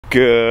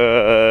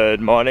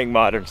Good morning,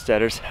 Modern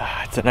Steaders.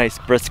 It's a nice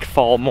brisk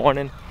fall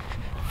morning.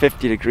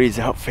 50 degrees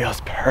out, feels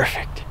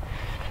perfect.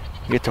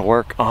 We get to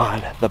work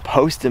on the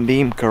post and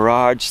beam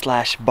garage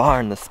slash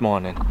barn this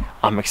morning.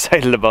 I'm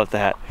excited about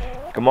that.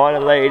 Good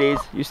morning, ladies.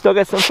 You still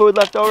got some food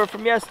left over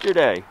from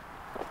yesterday.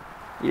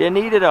 You didn't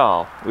eat it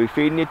all. Are we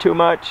feeding you too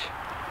much?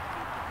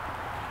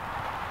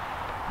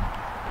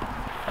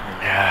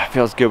 Yeah,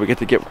 feels good. We get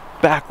to get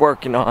back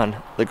working on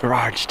the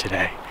garage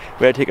today.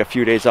 We had to take a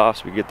few days off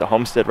so we get the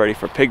homestead ready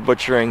for pig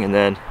butchering and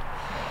then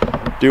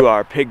do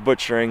our pig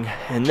butchering.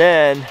 And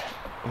then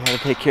we had to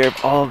take care of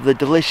all of the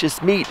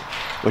delicious meat,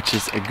 which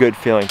is a good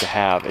feeling to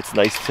have. It's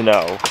nice to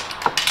know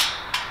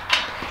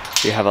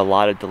we have a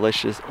lot of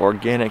delicious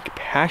organic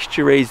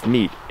pasture-raised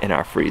meat in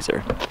our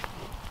freezer.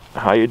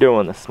 How you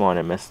doing this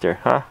morning, mister,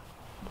 huh?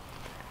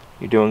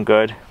 You doing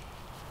good?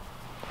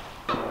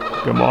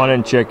 Good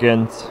morning,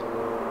 chickens.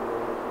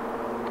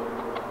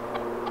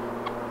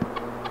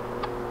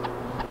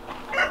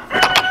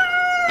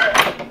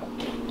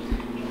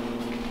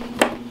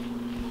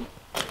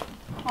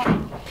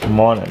 Good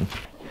morning.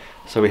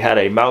 So we had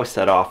a mouse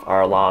set off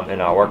our alarm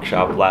in our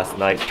workshop last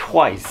night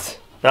twice.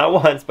 Not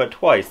once, but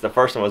twice. The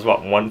first one was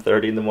what,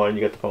 1:30 in the morning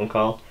you got the phone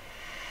call?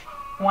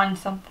 1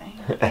 something.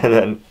 And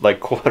then like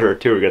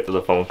 1:45 we get to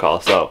the phone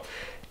call. So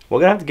we're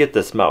gonna have to get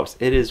this mouse.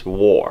 It is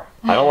war.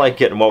 I don't like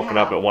getting woken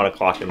up at 1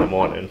 o'clock in the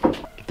morning.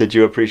 Did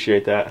you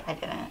appreciate that? I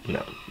didn't.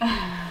 No.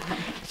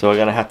 So we're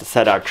gonna have to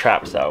set our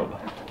traps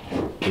out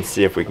and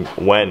see if we can,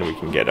 when we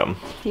can get them.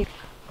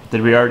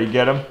 Did we already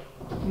get them?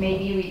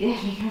 Maybe we did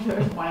because there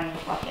was one in the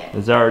bucket.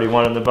 Is there already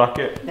one in the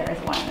bucket? There is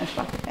one in this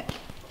bucket.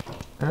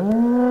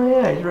 Oh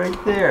yeah, he's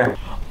right there.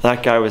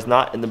 That guy was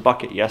not in the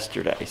bucket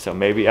yesterday, so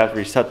maybe after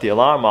he set the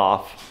alarm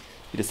off,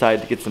 he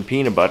decided to get some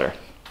peanut butter.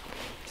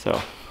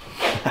 So,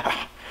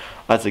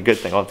 that's a good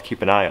thing. I'll have to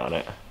keep an eye on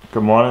it.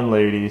 Good morning,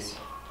 ladies.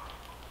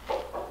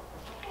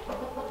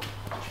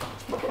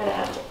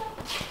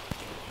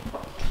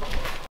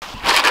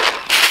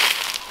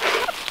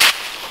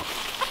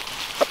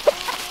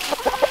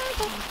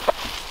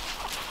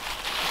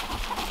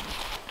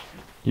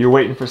 You're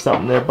waiting for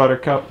something there,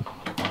 Buttercup?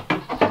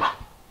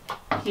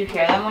 Did you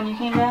hear them when you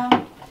came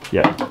down?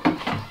 Yeah.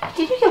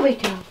 Did you get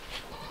waked up?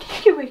 Did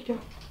you get waked up?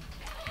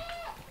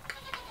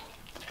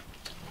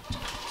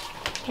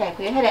 Okay,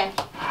 put your head in.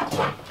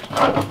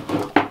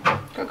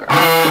 Good girl.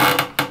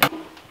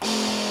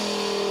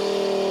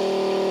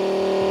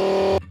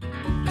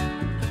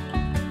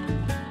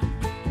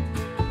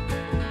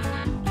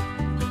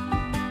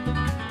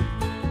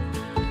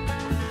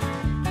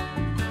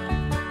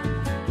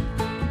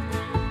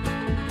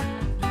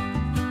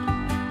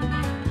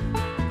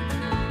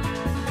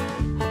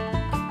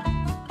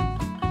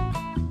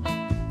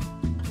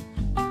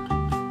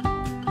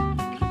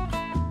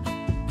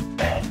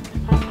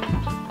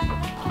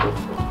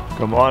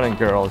 Good morning,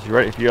 girls. You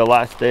ready for your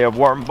last day of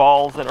worm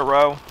balls in a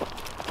row?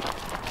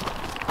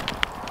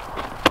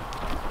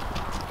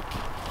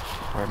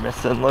 We're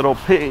missing little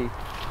P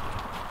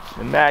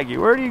and Maggie.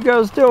 What are you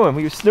guys doing?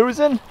 Were you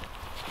snoozing?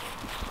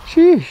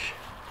 Sheesh.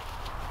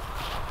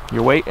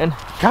 You waiting?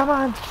 Come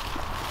on.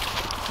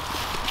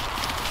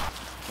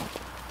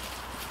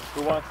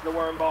 Who wants the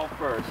worm ball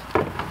first?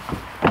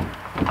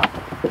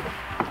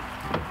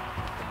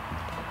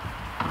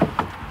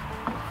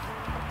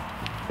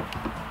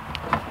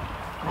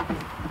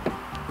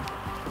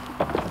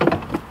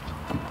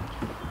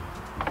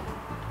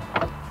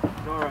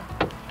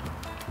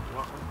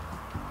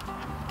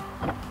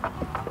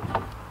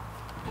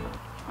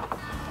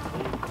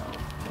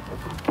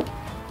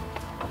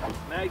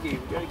 Maggie,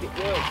 we gotta get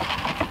good.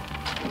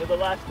 You're the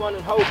last one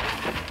and hope.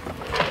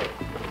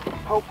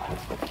 Hope.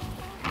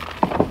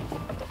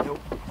 Nope.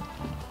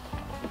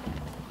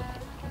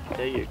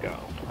 There you go.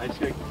 I just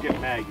gotta get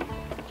Maggie.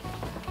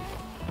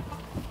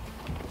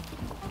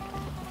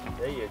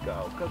 There you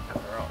go. Good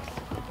girls.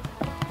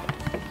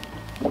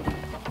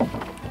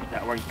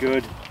 That one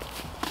good.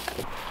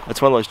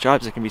 That's one of those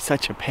jobs that can be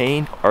such a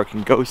pain, or it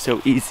can go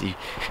so easy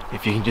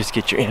if you can just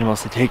get your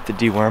animals to take the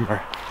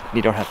dewormer and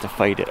you don't have to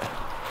fight it.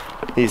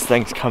 These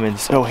things come in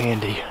so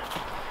handy.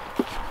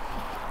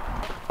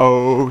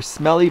 Oh,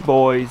 smelly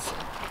boys.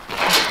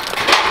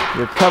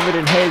 You're covered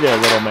in hay there,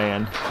 little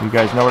man. You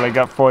guys know what I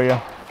got for you?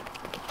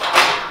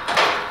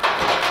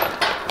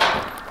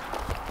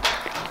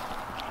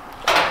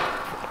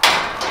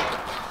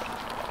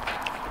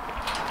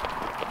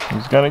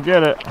 Who's gonna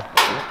get it?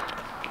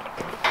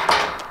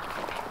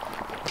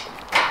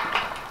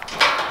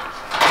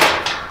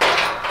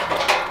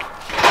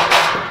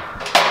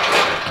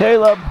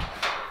 Caleb.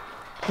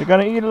 They're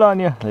gonna eat it on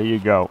you. There you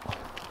go.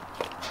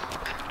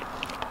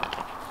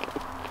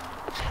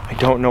 I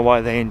don't know why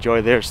they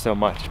enjoy theirs so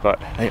much, but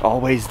they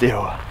always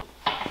do.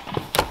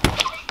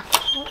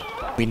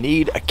 We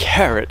need a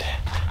carrot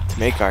to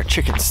make our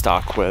chicken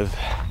stock with.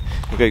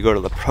 We're gonna go to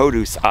the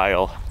produce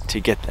aisle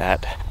to get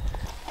that.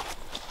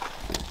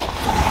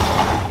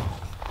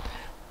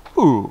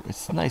 Ooh,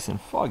 it's nice and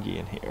foggy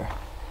in here.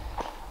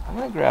 I'm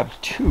gonna grab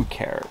 2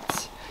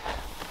 carrots.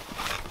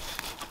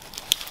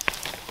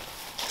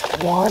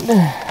 1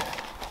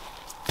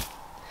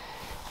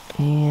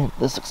 And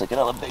this looks like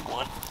another big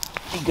one.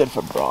 Be good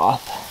for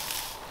broth.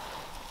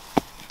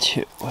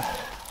 2.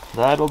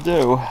 That'll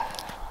do.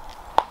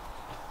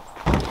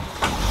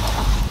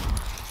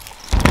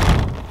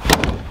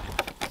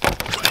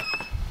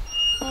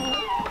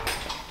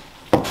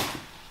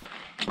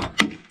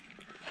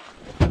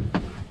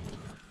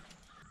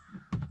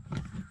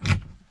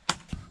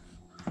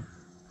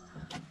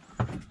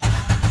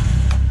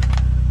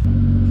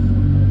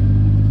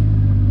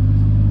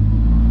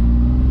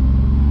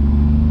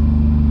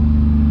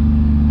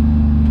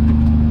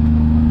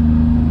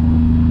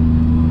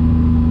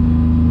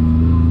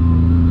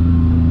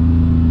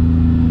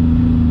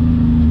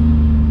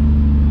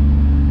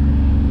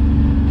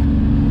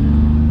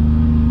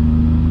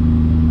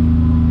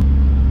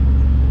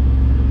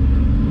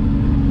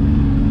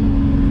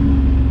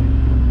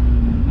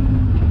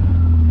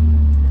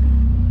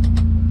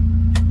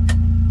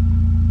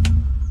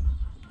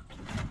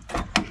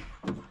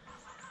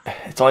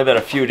 It's only been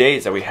a few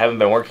days that we haven't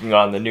been working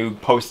on the new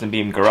post and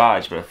beam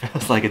garage, but it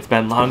feels like it's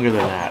been longer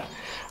than that.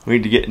 We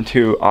need to get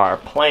into our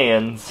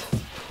plans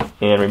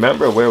and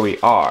remember where we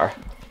are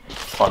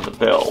on the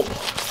build.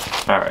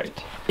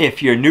 Alright,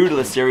 if you're new to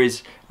the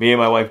series, me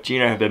and my wife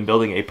Gina have been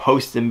building a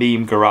post and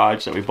beam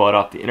garage that we bought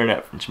off the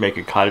internet from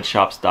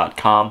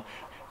JamaicanCottageShops.com.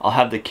 I'll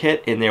have the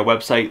kit in their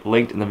website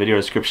linked in the video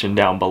description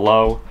down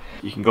below.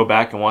 You can go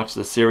back and watch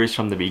the series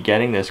from the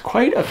beginning. There's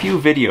quite a few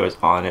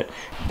videos on it.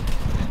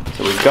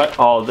 So we've got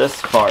all this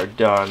far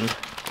done.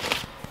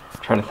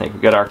 I'm trying to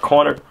think,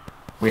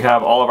 we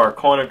have all of our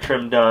corner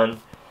trim done.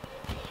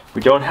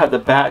 We don't have the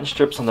batten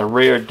strips on the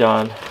rear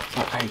done,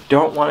 but I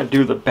don't want to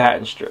do the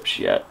batten strips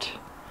yet.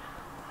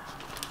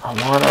 I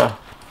want to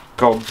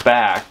go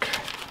back.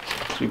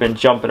 So we've been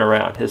jumping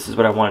around. This is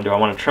what I want to do. I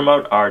want to trim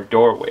out our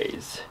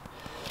doorways.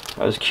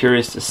 I was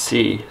curious to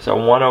see. So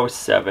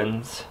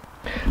 107s.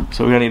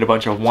 So we're going to need a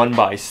bunch of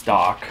 1x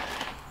stock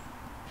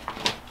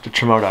to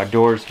trim out our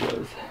doors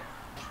with.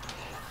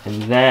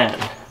 And then,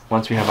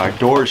 once we have our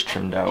doors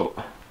trimmed out,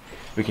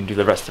 we can do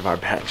the rest of our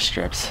batten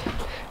strips.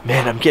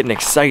 Man, I'm getting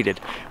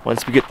excited.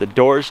 Once we get the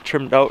doors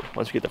trimmed out,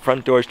 once we get the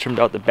front doors trimmed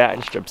out, the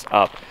batten strips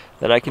up,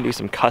 then I can do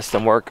some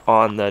custom work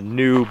on the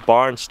new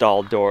barn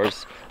stall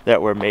doors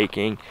that we're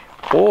making.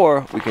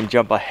 Or we can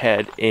jump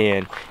ahead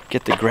and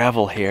get the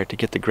gravel here to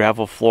get the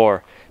gravel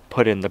floor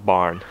put in the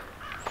barn.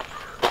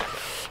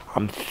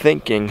 I'm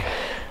thinking,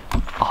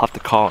 I'll have to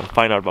call and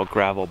find out about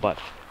gravel, but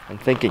I'm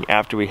thinking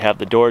after we have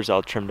the doors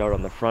all trimmed out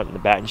on the front and the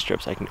batten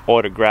strips, I can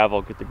order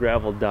gravel, get the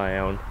gravel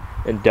down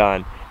and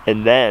done,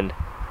 and then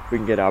we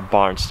can get our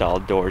barn style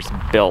doors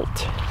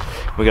built.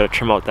 We gotta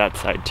trim out that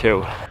side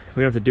too.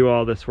 We have to do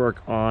all this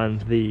work on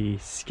the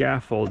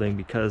scaffolding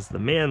because the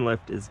man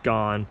lift is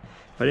gone.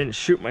 If I didn't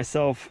shoot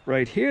myself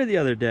right here the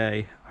other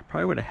day, I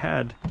probably would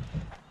have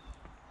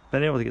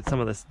been able to get some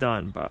of this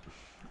done, but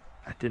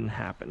that didn't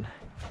happen.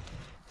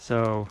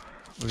 So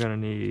we're gonna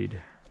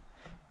need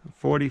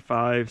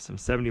 45, some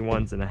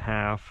 71s and a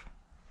half,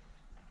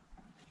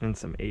 and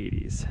some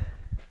 80s.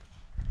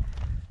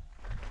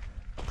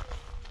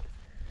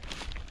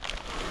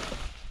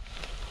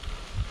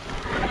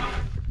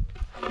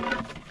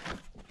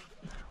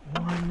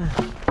 One,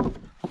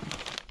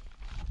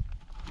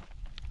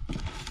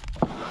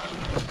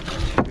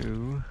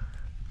 2.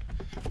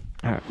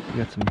 Alright, we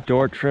got some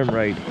door trim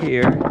right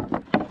here.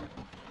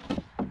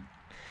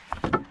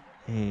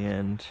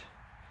 And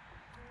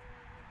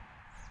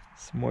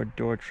some more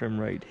door trim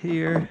right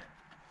here.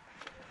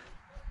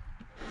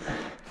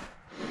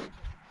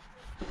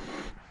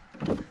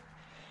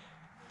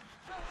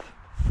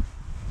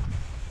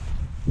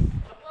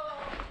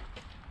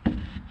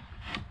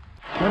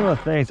 One of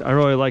the things I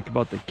really like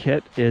about the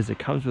kit is it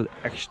comes with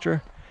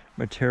extra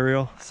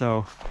material.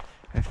 So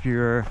if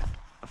you're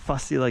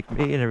fussy like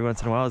me and every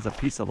once in a while there's a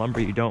piece of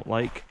lumber you don't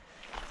like,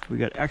 we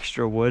got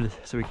extra wood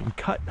so we can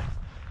cut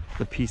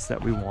the piece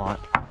that we want.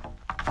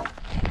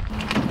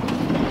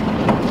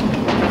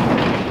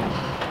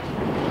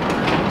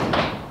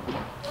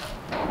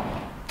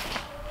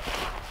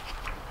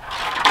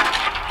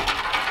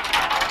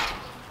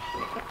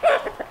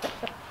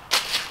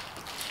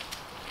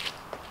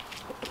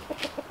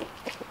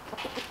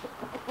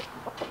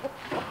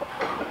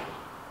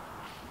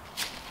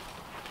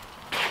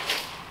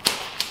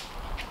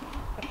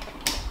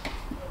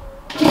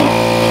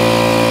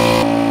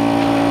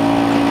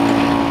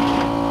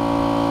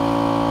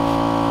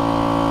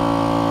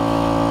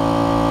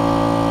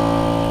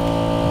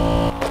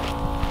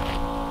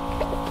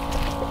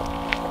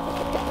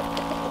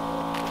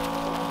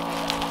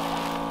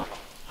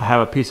 I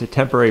have a piece of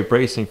temporary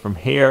bracing from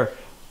here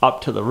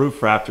up to the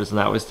roof rafters, and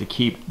that was to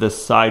keep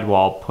this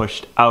sidewall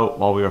pushed out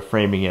while we were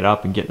framing it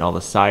up and getting all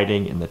the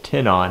siding and the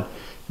tin on.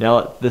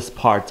 Now that this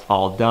part's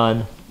all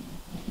done,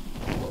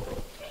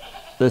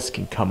 this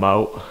can come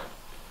out.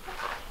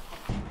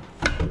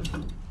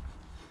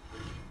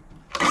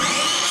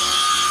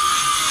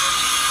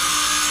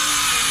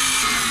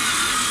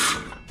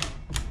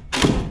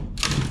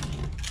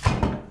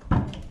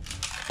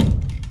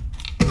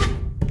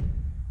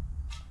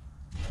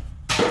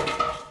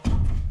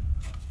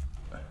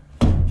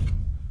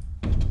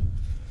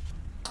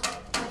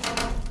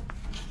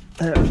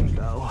 There we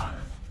go.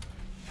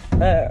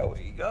 There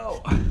we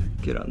go.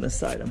 Get on this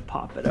side and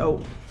pop it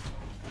out.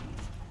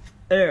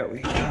 There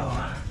we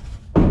go.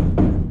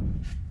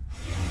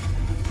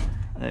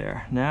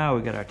 There, now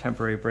we got our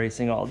temporary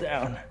bracing all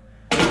down.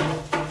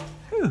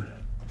 Whew.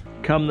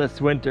 Come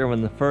this winter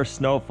when the first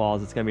snow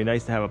falls, it's gonna be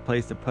nice to have a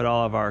place to put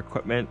all of our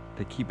equipment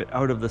to keep it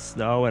out of the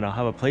snow, and I'll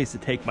have a place to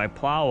take my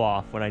plow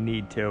off when I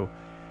need to.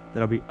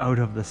 That'll be out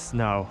of the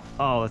snow.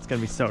 Oh, that's gonna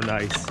be so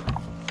nice.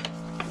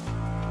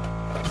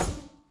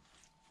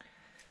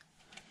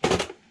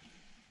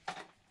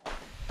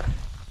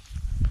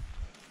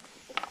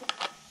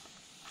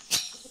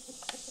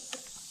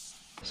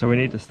 So we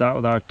need to start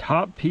with our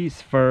top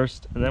piece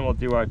first, and then we'll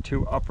do our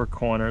 2 upper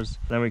corners.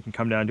 Then we can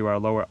come down to our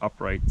lower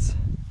uprights.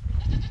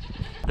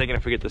 Thinking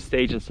if we get the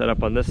staging set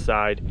up on this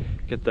side,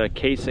 get the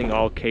casing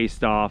all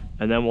cased off,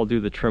 and then we'll do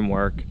the trim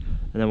work,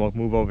 and then we'll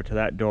move over to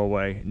that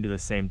doorway and do the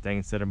same thing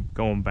instead of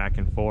going back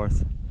and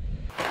forth.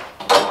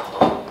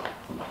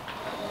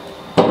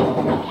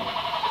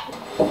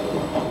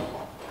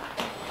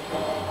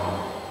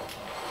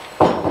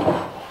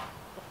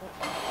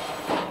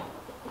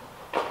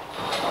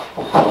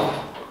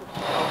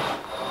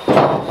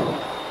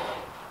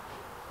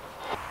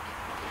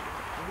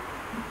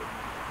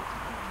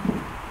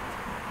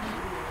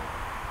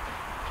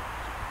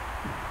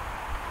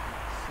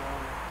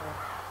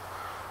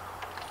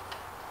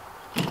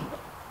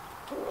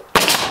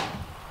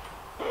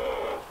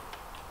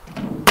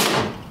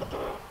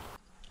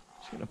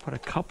 Gonna put a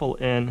couple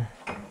in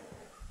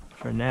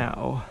for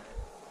now,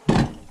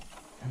 and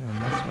then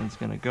this one's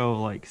gonna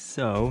go like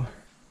so.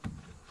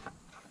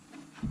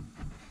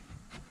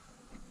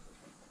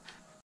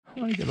 I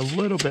want to get a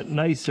little bit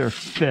nicer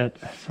fit,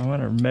 so I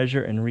want to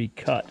measure and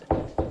recut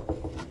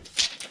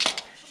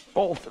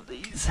both of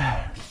these.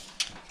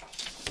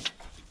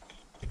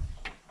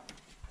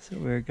 So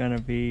we're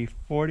gonna be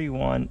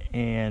 41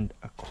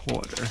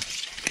 1/4.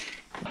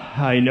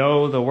 I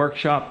know the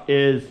workshop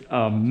is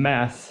a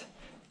mess.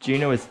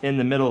 Gino is in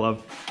the middle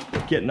of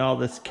getting all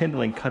this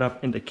kindling cut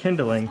up into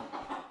kindling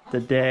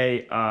the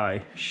day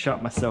I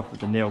shot myself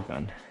with the nail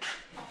gun.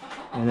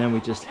 And then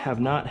we just have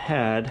not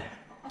had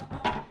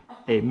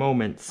a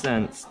moment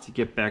since to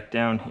get back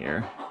down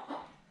here.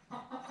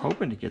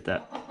 Hoping to get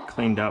that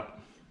cleaned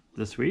up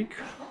this week.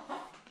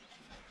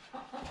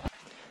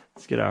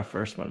 Let's get our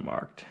first one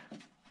marked.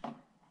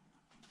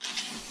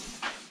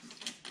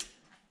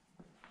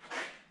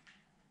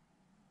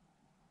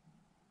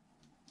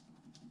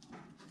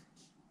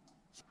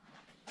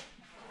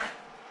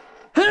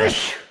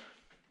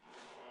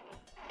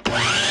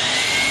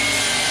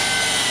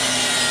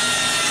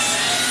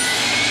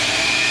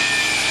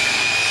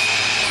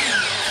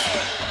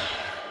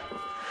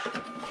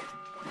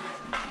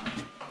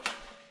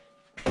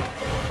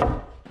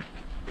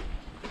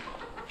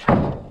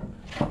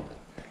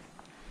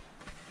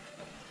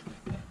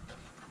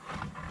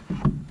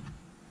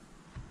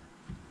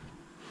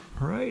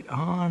 Right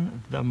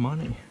on the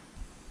money.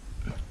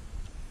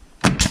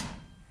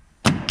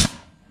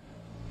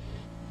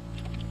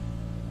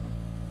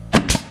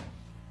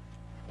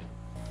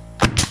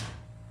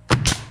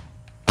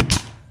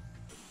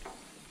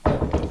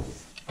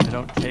 I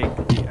don't take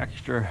the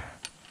extra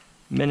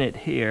minute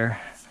here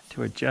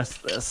to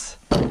adjust this,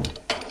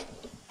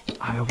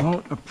 I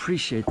won't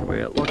appreciate the way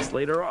it looks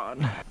later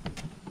on.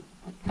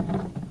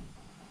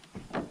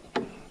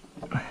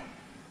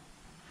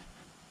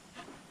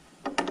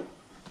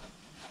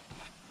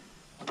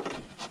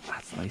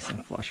 That's nice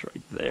and flush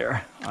right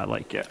there. I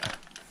like it.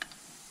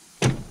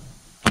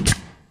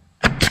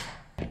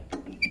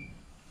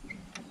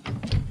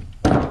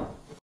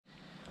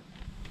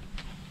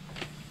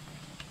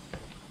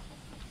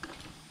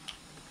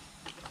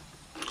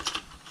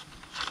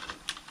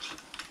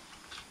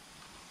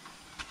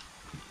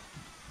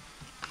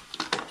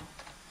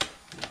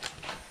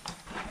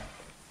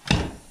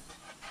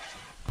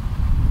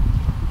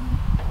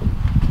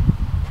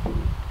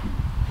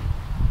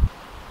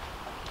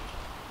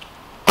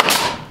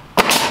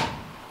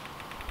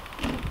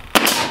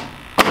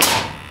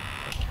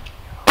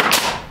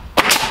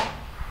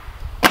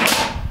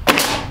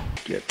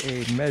 Get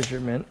a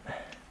measurement.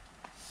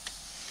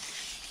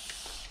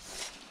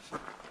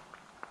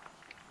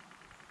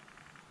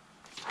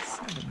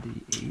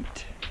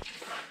 $78.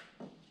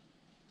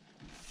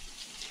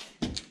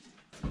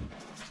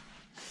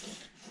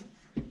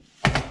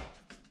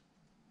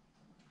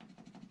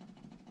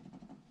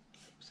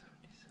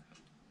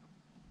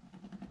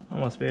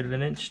 Almost made it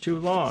an inch too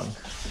long.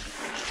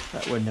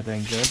 That wouldn't have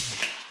been good.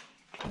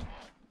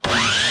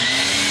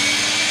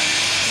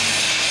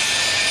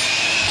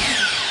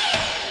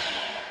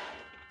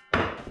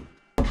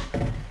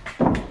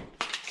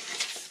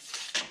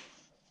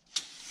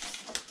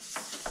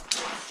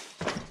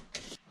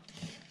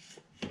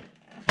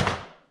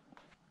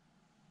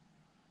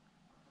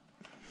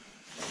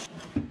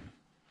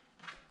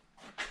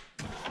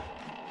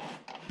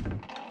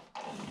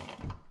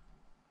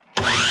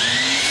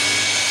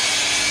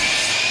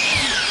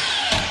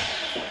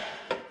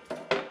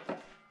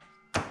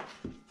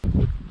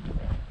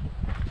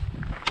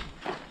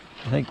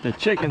 think the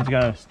chicken's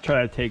gonna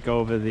try to take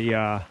over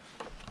the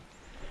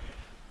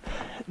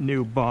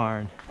new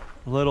barn.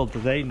 Little do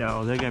they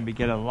know, they're gonna be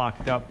getting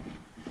locked up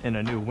in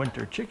a new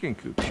winter chicken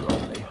coop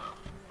shortly.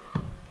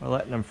 We're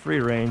letting them free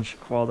range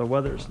while the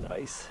weather's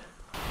nice.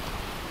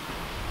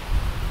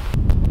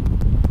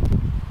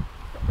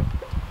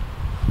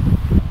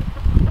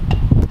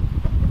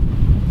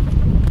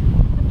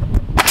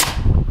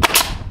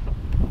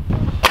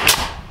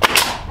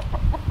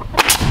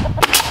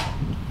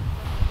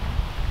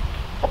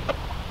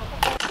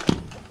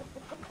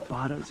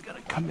 Bottom's gonna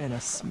come in a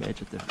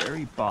smidge at the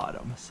very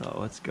bottom, so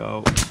let's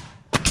go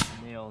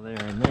nail there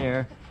and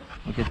there.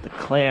 We'll get the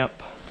clamp.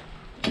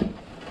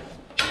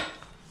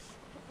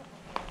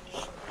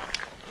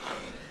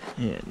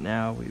 And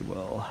now we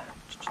will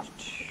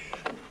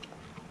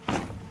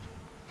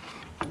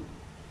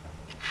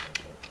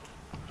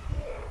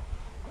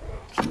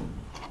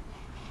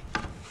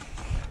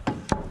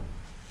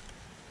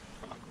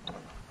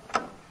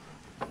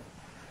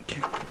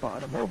kick the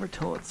bottom over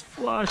till it's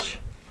flush.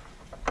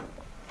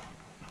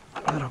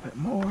 A little bit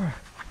more.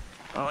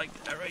 I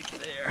like that right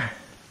there.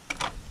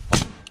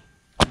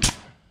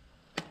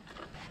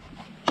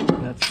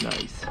 That's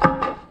nice.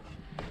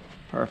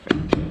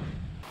 Perfect.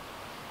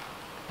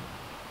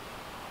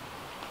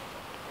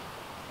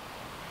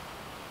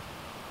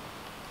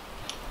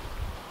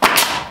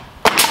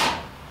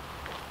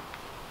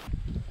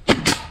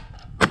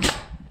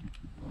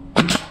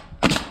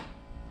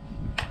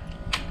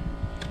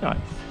 Nice.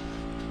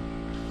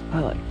 I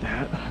like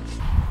that.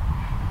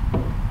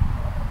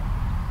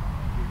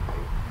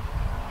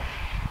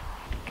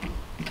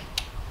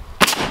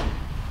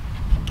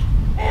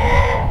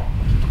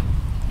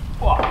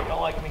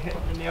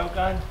 Nail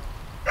gun.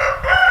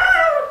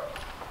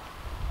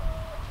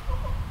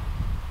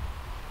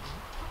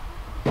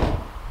 Put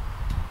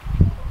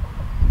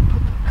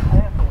the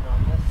clamp in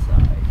on this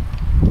side.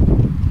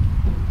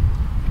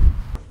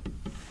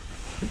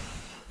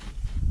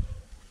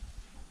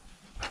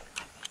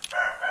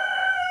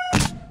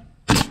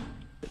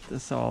 Get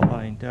this all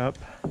lined up.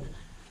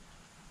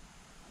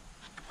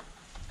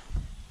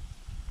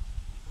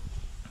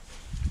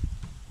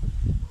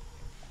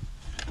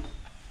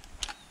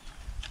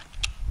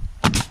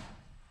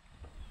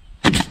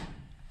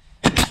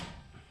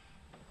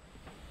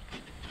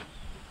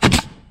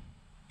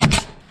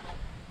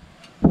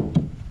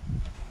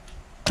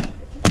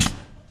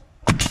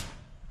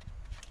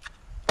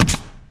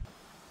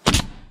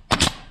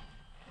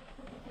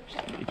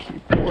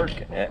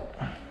 Working it.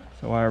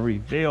 So our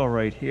reveal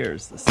right here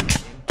is the same.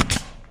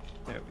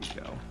 There we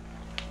go.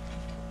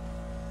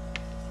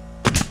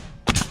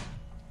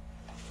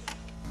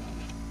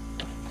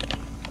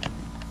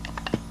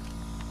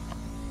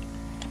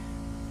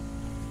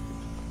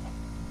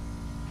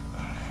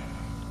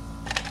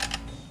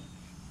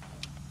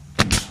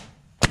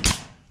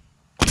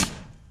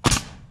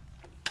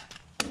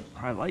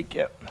 I like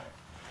it.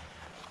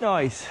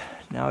 Nice.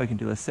 Now we can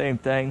do the same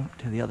thing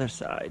to the other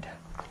side.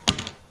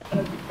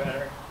 That'd be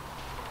better.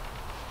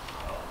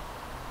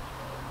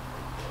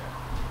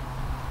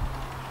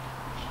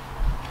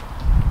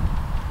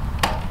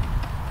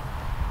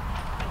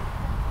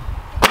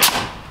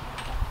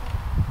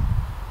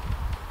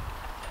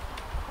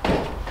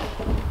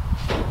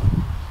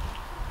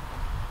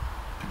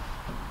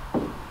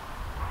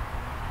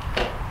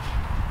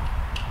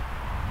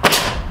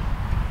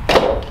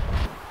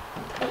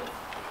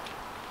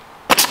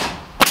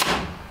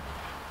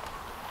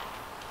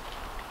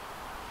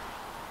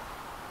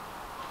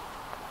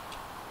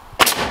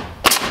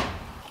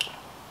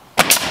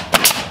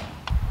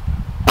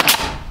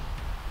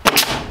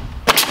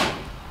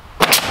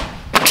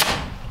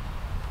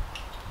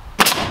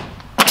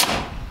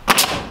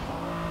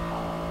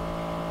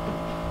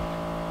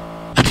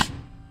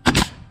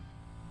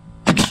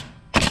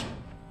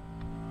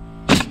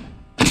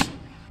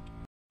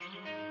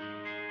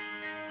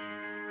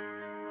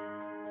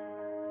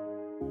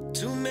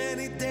 Too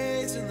many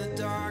days in the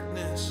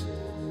darkness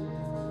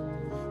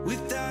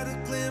without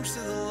a glimpse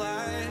of the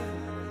light.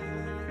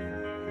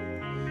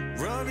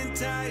 Running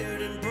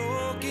tired and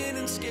broken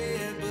and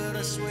scared, but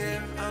I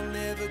swear I'll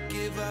never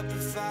give up the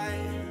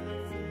fight.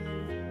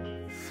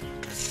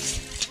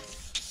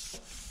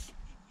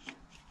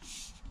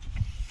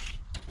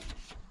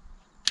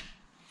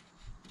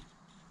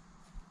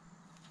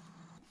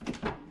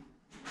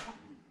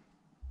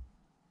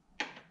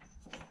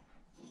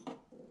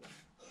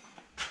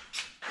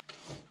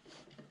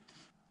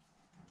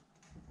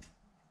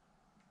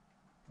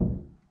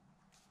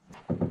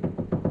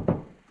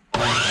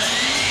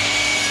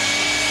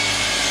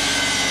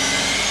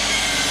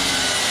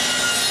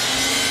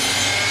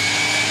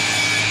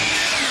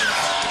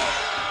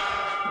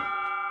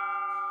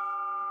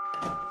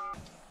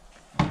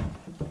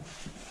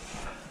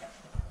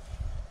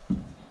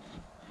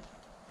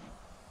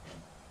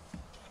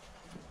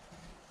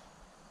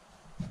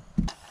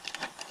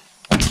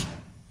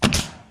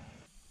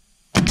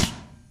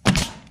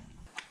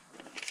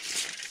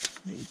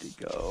 Need to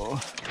go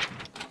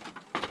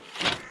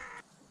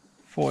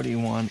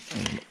 41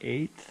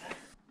 1/8.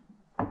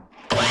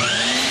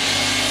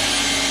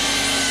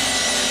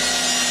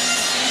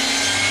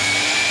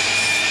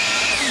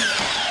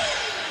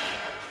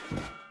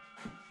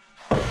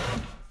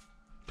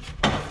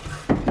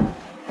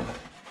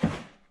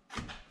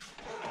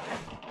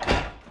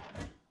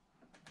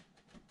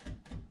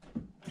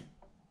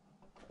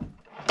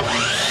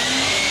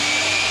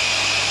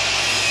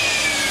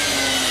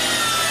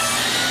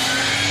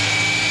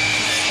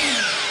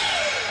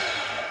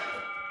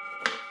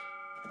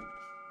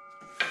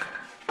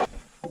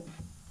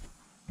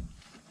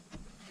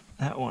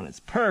 That one is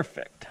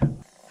perfect.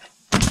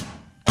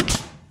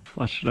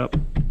 Flush it up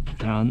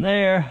down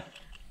there.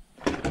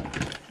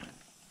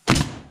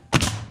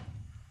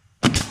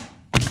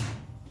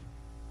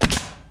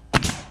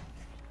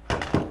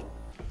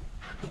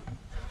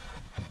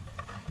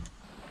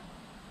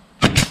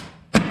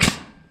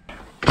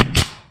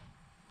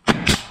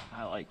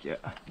 I like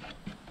it.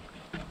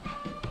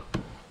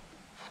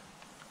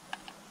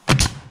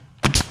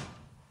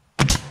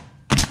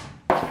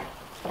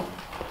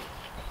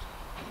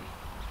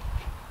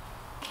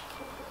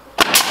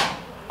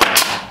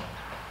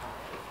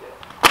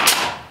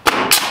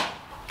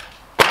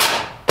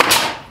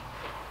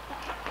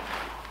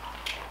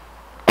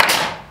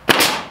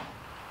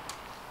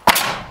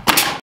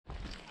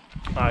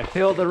 I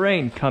feel the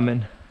rain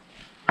coming.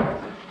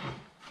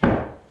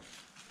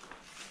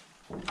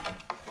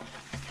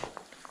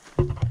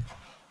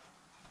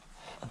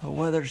 The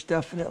weather's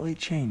definitely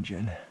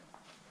changing.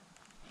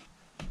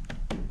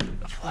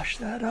 Flush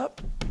that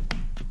up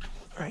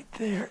right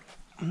there,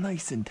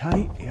 nice and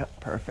tight. Yep,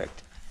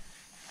 perfect.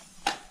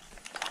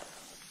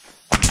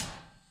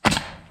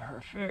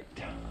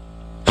 Perfect.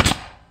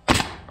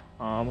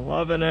 I'm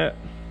loving it.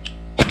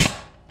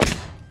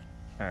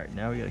 All right,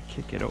 now we gotta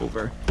kick it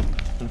over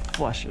and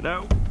flush it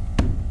out.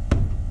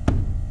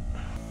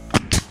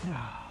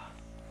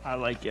 I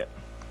like it.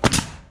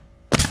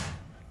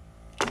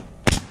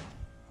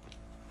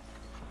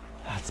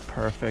 That's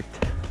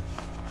perfect.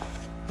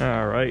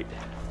 All right.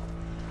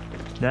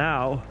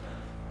 Now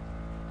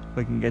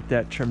we can get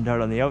that trimmed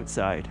out on the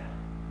outside.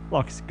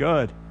 Looks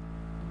good.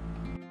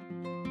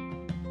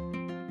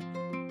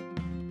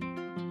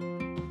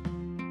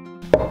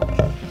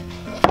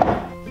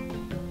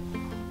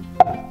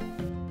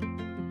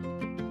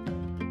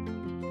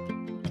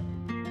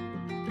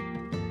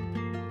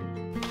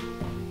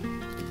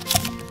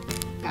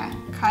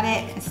 Cut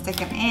it and stick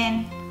them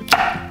in.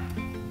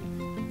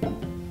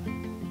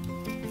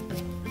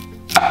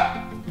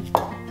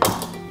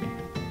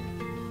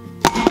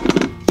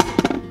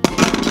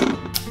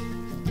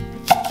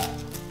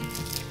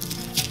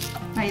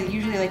 I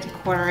usually like to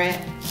quarter it.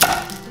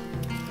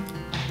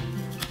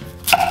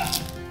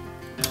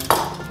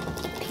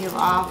 Peel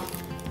off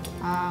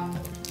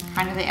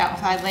kind of the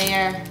outside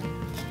layer.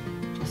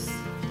 Just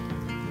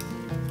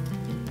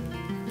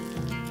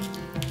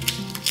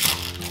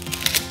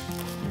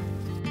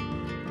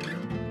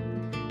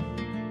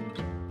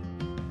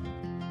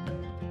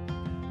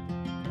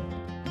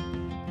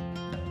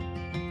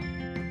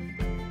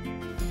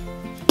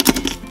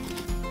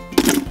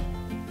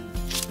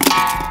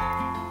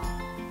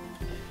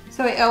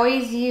so I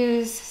always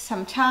use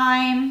some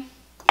thyme,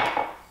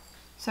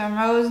 some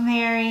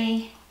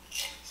rosemary,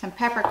 some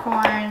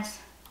peppercorns,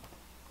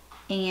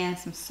 and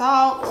some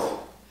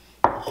salt,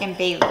 and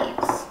bay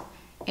leaves.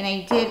 And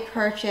I did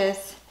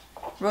purchase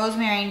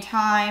rosemary and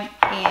thyme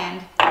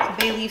and some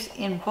bay leaves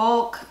in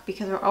bulk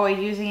because we're always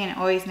using it and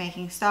always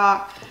making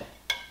stock.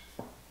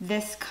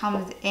 This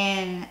came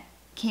in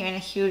a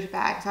huge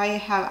bag, so I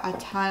have a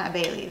ton of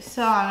bay leaves.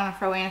 So I'm gonna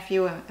throw in a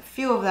few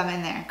of them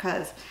in there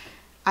because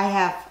I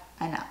have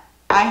enough.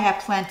 I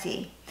have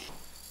plenty.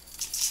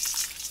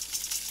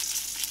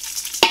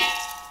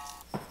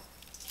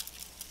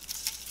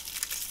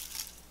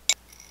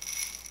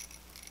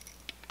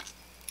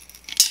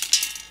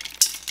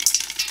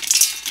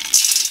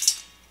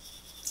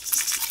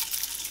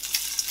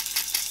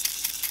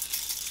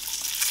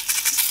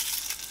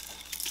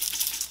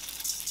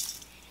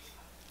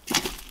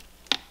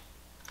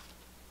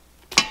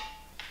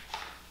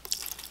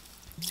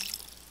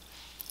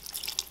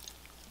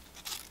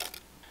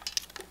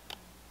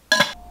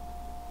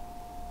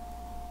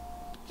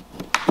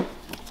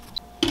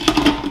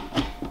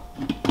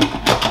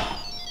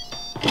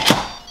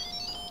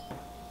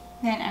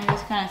 Then I'm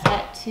just gonna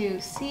set it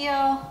to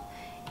seal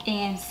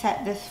and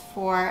set this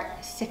for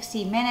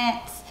 60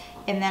 minutes.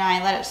 And then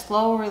I let it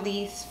slow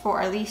release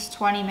for at least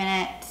 20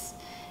 minutes.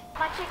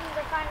 My chickens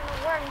are finding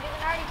the worms. You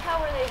can already tell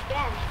where they've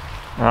been.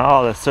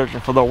 Oh, they're searching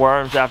for the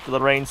worms after the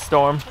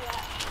rainstorm.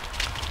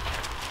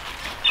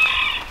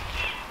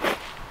 Yeah.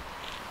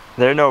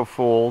 They're no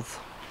fools.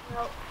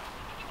 Nope.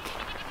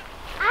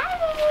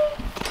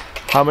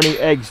 How many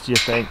eggs do you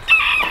think?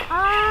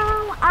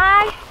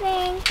 I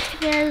think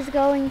there's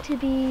going to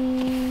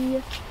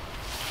be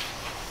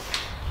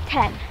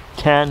 10.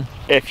 10?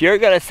 If you're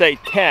gonna say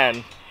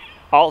 10,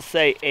 I'll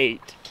say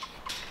 8.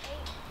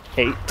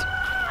 8.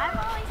 I'm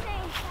only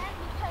saying 10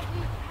 because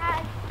we've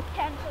had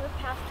 10 for the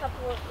past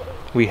couple of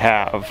days. We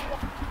have.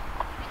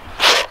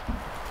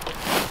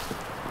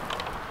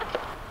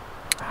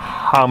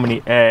 How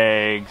many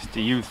eggs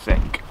do you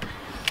think?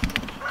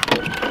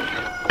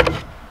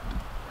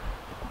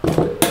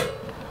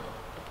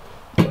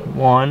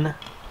 1,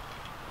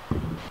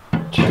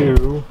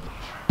 2,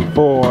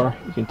 4.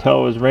 You can tell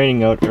it was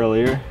raining out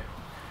earlier.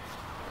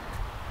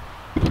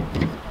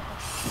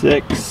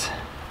 6,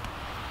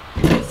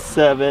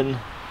 7,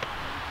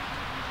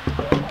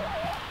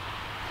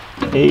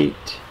 8,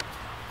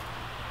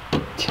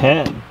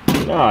 10.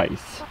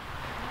 Nice.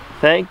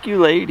 Thank you,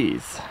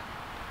 ladies.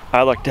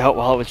 I lucked out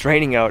while it was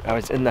raining out. I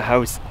was in the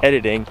house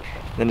editing,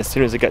 and then as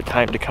soon as it got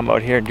time to come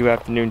out here and do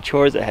afternoon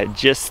chores, it had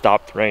just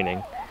stopped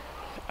raining.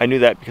 I knew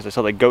that because I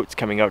saw the goats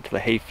coming out to the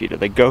hay feeder.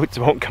 The goats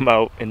won't come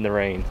out in the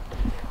rain.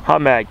 Huh,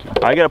 Maggie?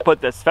 I gotta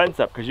put this fence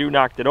up because you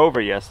knocked it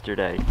over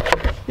yesterday.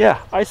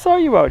 Yeah, I saw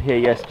you out here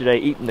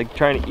yesterday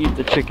trying to eat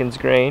the chicken's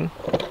grain.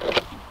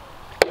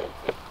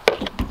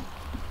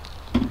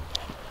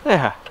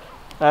 Yeah,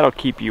 that'll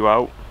keep you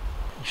out.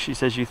 She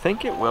says you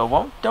think it will,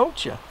 won't,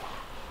 don't you?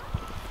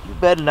 You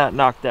better not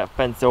knock that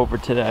fence over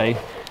today.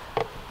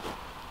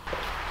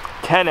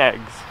 10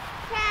 eggs.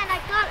 10,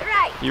 I got it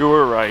right. You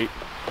were right.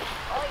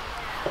 Oh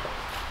yeah.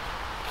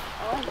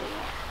 Oh yeah.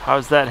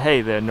 How's that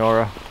hay there,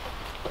 Nora?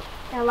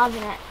 They're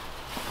loving it.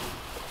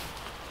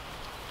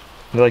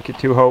 You like it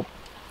too, Hope?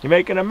 You're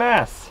making a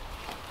mess.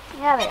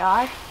 Yeah, they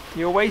are.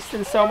 You're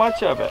wasting so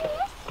much of it.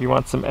 You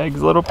want some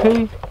eggs, little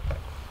pea?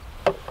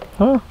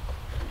 Huh?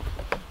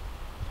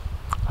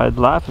 I'd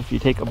laugh if you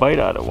take a bite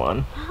out of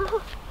one.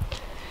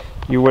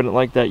 You wouldn't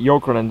like that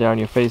yolk running down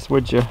your face,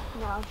 would you?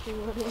 No, she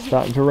wouldn't. It's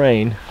starting to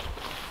rain.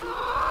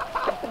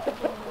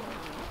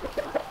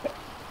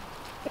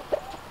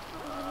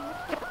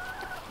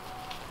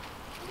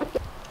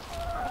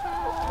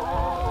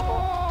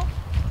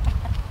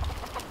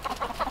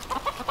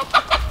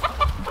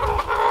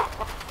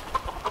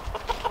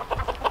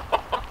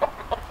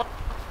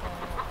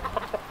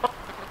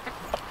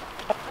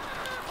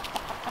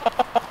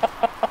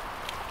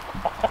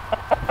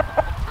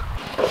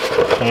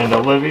 And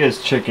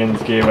Olivia's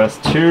chickens gave us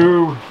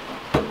 2,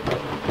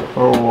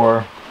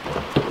 4,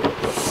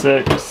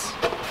 6,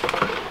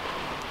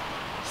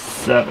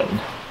 7.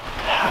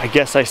 I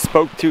guess I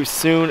spoke too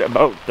soon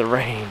about the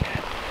rain.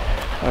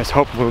 I was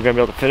hoping we were going to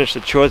be able to finish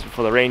the chores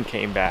before the rain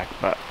came back,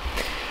 but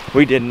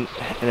we didn't.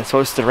 And it's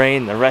supposed to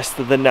rain the rest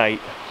of the night.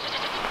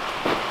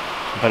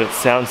 But it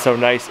sounds so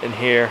nice in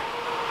here.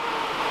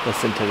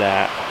 Listen to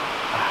that.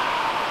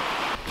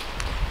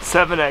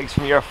 7 eggs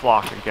from your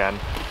flock again.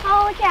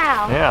 Holy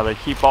cow. Yeah, they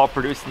keep all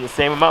producing the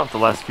same amount the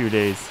last few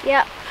days.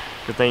 Yep.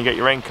 Good thing you got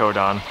your raincoat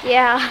on.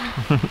 Yeah.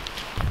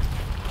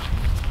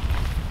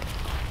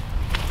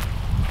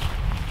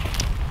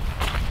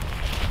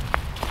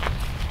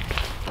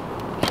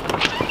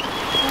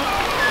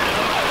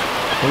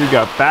 We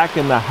got back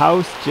in the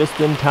house just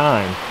in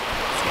time.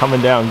 It's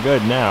coming down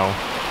good now.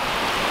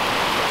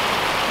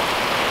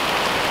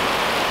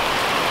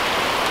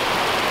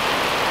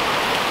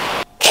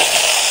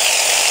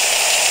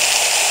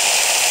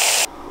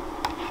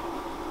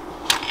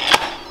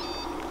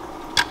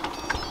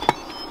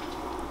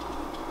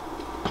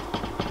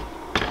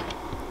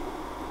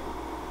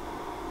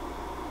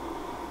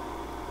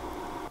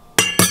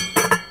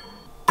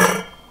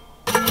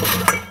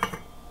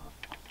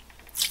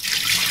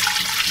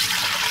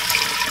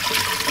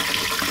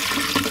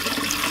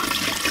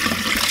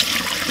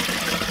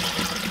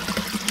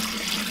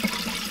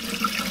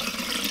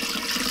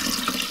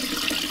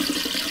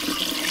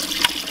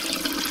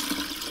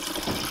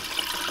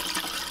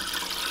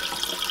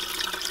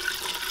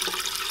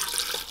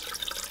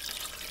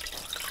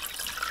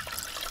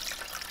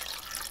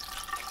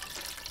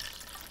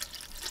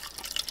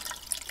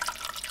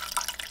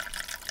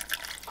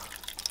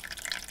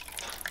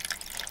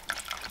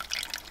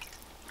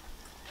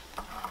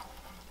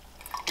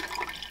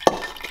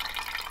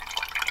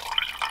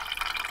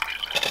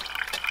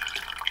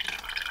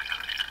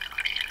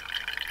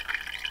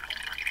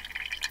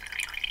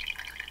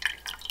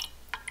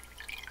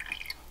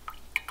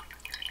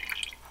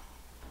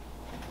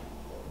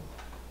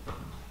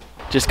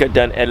 Just got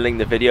done editing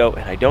the video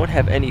and I don't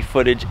have any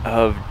footage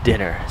of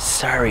dinner.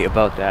 Sorry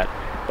about that.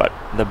 But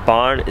the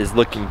barn is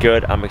looking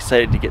good. I'm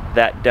excited to get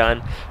that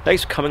done.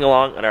 Thanks for coming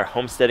along on our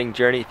homesteading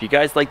journey. If you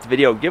guys liked the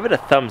video, give it a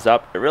thumbs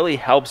up. It really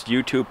helps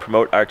YouTube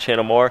promote our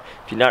channel more.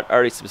 If you're not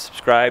already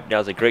subscribed,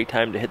 now's a great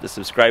time to hit the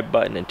subscribe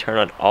button and turn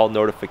on all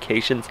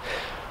notifications.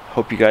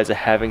 Hope you guys are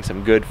having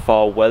some good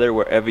fall weather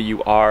wherever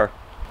you are,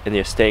 and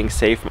you're staying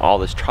safe from all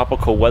this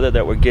tropical weather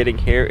that we're getting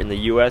here in the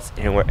US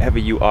and wherever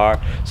you are.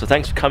 So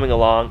thanks for coming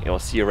along, and we'll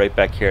see you right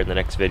back here in the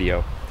next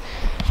video.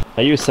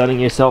 Are you sunning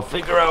yourself?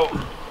 Figure out.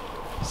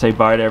 Say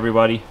bye to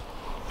everybody.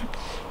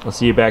 We'll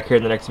see you back here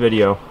in the next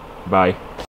video. Bye.